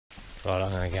Right,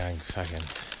 I'm gonna go and fucking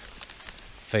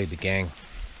feed the gang.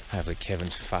 Hopefully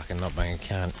Kevin's fucking not being a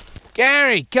cunt.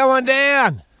 Gary, come on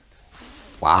down!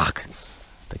 Fuck.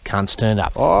 The cunt's turned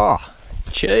up. Oh,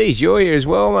 jeez, you're here as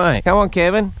well, mate. Come on,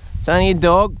 Kevin. It's only a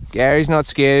dog. Gary's not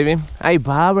scared of him. Hey,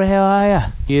 Barbara, how are ya?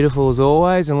 Beautiful as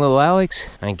always, and little Alex.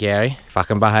 Hey, Gary,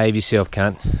 fucking behave yourself,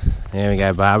 cunt. There we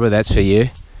go, Barbara, that's for you.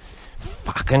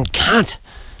 Fucking cunt.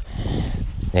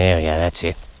 There we go, that's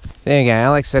it. There you go,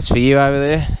 Alex, that's for you over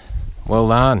there. Well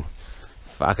done.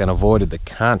 Fucking avoided the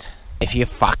cunt. If you're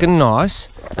fucking nice,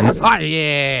 and oh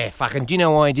yeah, fucking, do you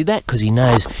know why he did that? Because he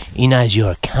knows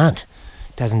you're a cunt.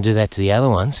 Doesn't do that to the other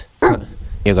ones. So,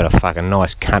 you've got a fucking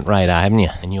nice cunt radar, haven't you?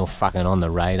 And you're fucking on the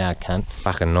radar, cunt.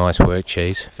 Fucking nice work,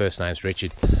 cheese. First name's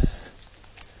Richard.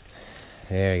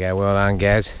 There we go, well done,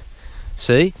 Gaz.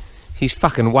 See? He's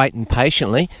fucking waiting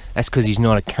patiently. That's because he's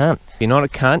not a cunt. If you're not a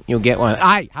cunt, you'll get one.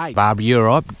 Hey, Barbara, you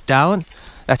alright, darling?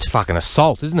 That's fucking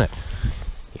assault, isn't it?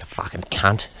 You fucking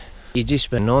cunt. You're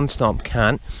just a non-stop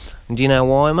cunt. And do you know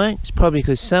why, mate? It's probably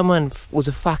because someone was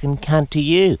a fucking cunt to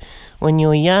you when you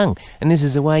were young. And this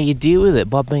is the way you deal with it,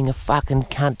 by being a fucking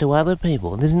cunt to other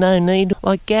people. There's no need.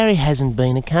 Like, Gary hasn't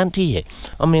been a cunt to you.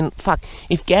 I mean, fuck,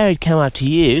 if Gary'd come up to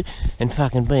you and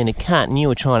fucking been a cunt and you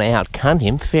were trying to out-cunt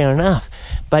him, fair enough.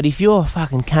 But if you're a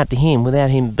fucking cunt to him without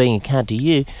him being a cunt to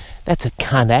you, that's a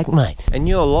cunt act, mate. And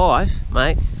your life,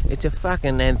 mate, it's a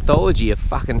fucking anthology of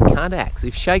fucking cunt acts.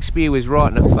 If Shakespeare was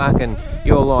writing a fucking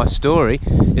your life story,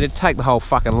 it'd take the whole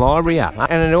fucking library up.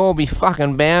 And it'd all be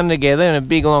fucking bound together in a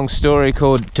big long story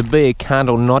called To Be a Cunt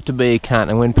or Not to Be a Cunt.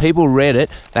 And when people read it,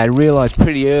 they realised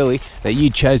pretty early that you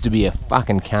chose to be a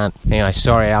fucking cunt. Anyway,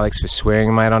 sorry Alex for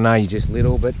swearing, mate. I know you're just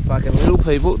little, but fucking little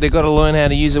people, they've got to learn how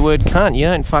to use the word cunt. You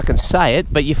don't fucking say it,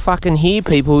 but you fucking hear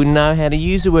people who know how to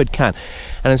use the word cunt.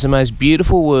 And it's the most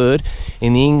beautiful word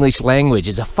in the English language.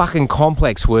 It's a fucking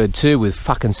complex word too, with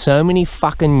fucking so many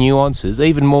fucking nuances,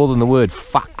 even more than the word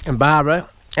fuck. And Barbara,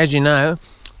 as you know,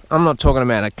 I'm not talking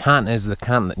about a cunt as the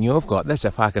cunt that you've got. That's a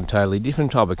fucking totally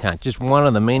different type of cunt. Just one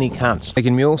of the many cunts. They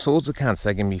can be all sorts of cunts.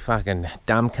 They can be fucking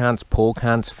dumb cunts, poor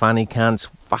cunts, funny cunts,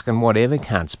 fucking whatever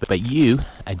cunts. But you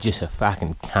are just a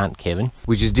fucking cunt, Kevin.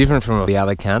 Which is different from the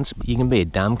other cunts. You can be a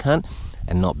dumb cunt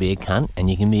and not be a cunt, and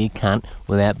you can be a cunt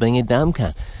without being a dumb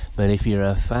cunt. But if you're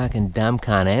a fucking dumb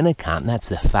cunt and a cunt, that's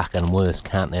the fucking worst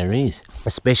cunt there is.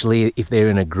 Especially if they're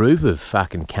in a group of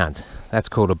fucking cunts. That's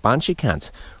called a bunch of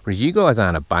cunts. Whereas you guys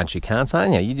aren't a bunch of cunts,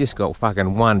 aren't you? You just got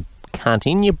fucking one cunt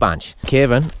in your bunch.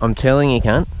 Kevin, I'm telling you,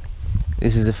 cunt,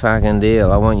 this is a fucking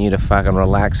deal. I want you to fucking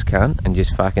relax, cunt, and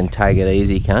just fucking take it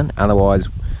easy, cunt. Otherwise,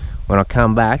 when I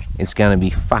come back, it's going to be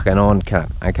fucking on,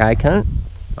 cunt. Okay, cunt?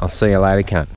 I'll see you later, cunt.